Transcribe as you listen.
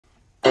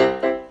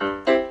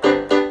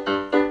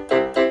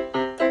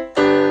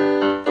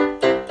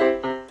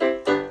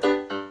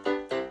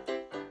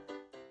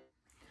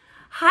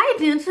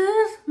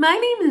dancers, my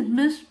name is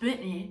Miss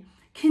Brittany.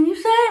 Can you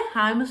say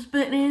hi, Miss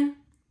Brittany?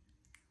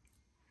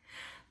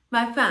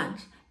 My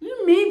friends,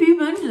 you may be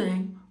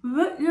wondering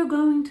what you're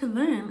going to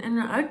learn in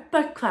the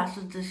ArtSparks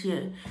classes this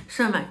year,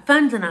 so my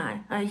friends and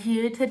I are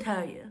here to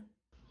tell you.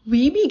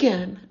 We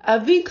begin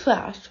every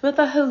class with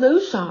a hello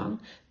song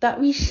that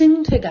we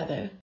sing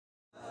together.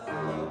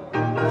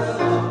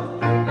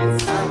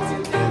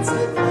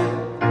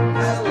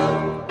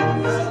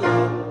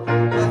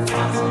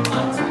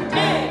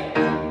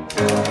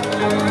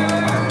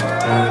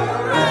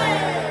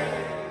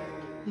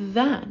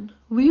 Then,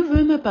 we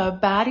warm up our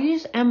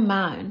bodies and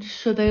minds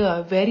so they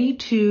are ready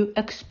to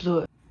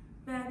explore.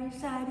 Ready,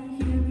 steady,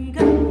 here we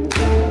go.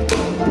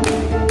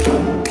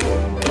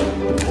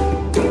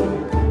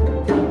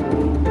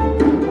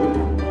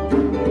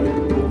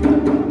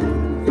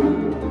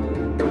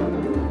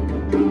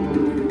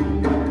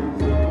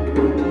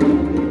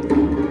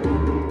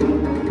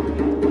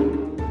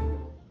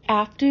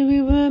 After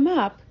we warm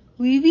up,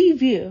 we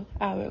review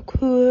our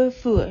core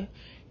 4.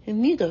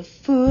 And these are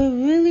 4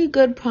 really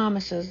good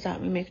promises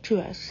that we make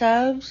to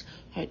ourselves,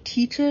 our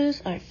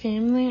teachers, our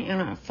family, and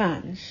our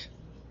friends.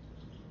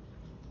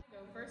 Go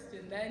first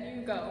and then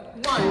you go.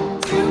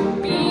 1,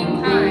 2, be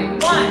kind.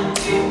 1,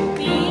 2,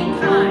 be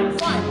kind.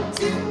 1,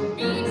 2,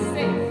 be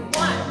safe.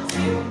 1,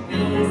 2,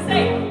 be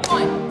safe.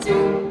 1,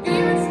 2, be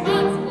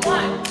responsible.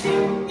 1,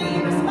 2, be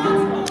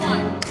responsible.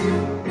 1, 2,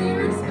 be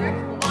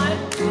respectful. 1,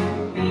 2,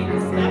 be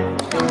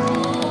respectful.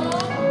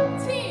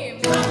 Team.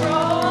 Drum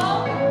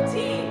roll.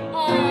 Team.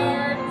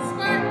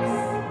 ArtSparks.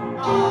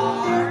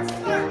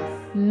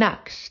 ArtSparks.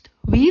 Next,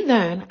 we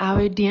learn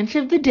our dance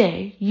of the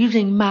day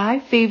using my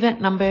favorite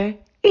number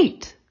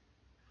 8.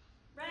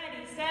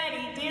 Ready,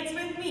 steady, dance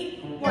with me.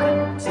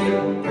 1,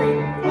 2,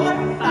 3,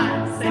 4,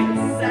 5, 6,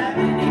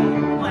 7,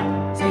 8.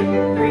 1, 2,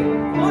 3,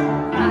 4,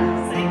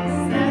 5, 6,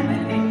 7,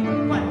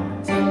 8.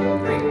 1, 2,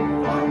 3,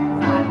 4,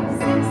 5,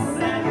 6,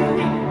 7,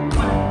 8.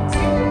 1,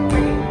 2,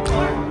 3,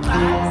 4,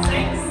 5,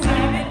 6,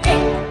 7,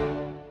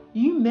 8.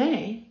 You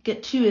may get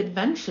to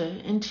adventure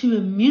into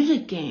a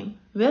music game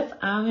with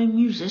our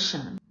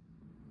musician.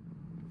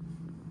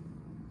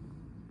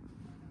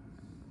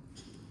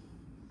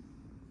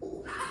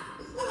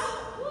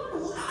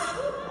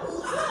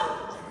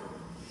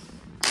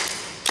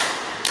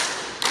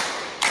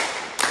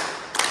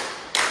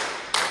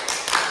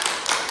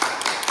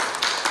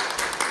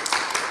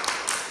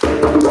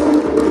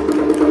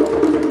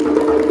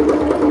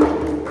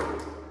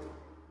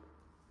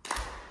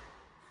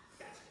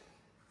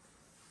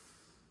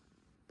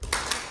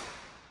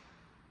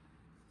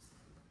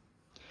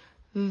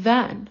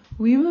 Then,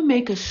 we will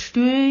make a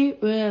story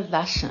or a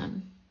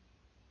lesson.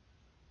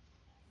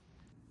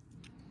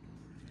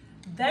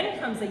 Then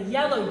comes a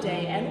yellow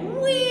day, and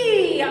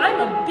I'm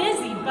a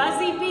busy,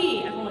 buzzy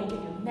bee. Everyone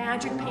get your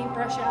magic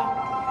paintbrush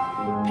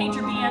out, paint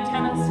your bee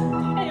antennas,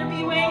 and your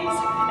bee wings,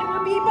 and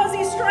your bee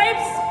buzzy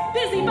stripes.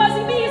 Busy,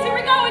 buzzy bees, here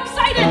we go,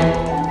 excited!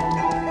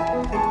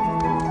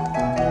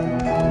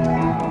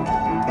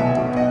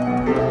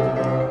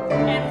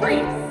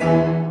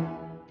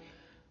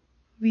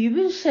 We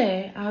will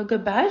say our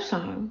goodbye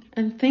song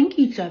and thank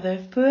each other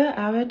for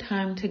our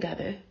time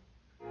together.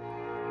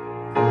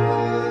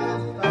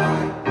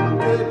 Goodbye,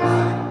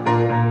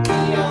 goodbye.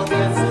 We all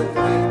get some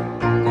fun.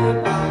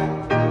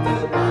 Goodbye,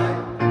 goodbye.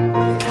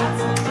 We had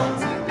some fun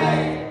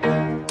today.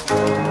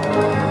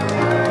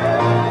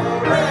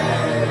 Hooray!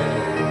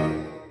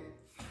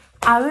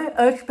 Our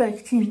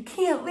ArtSparks team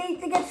can't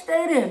wait to get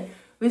started.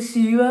 We'll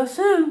see you all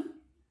soon.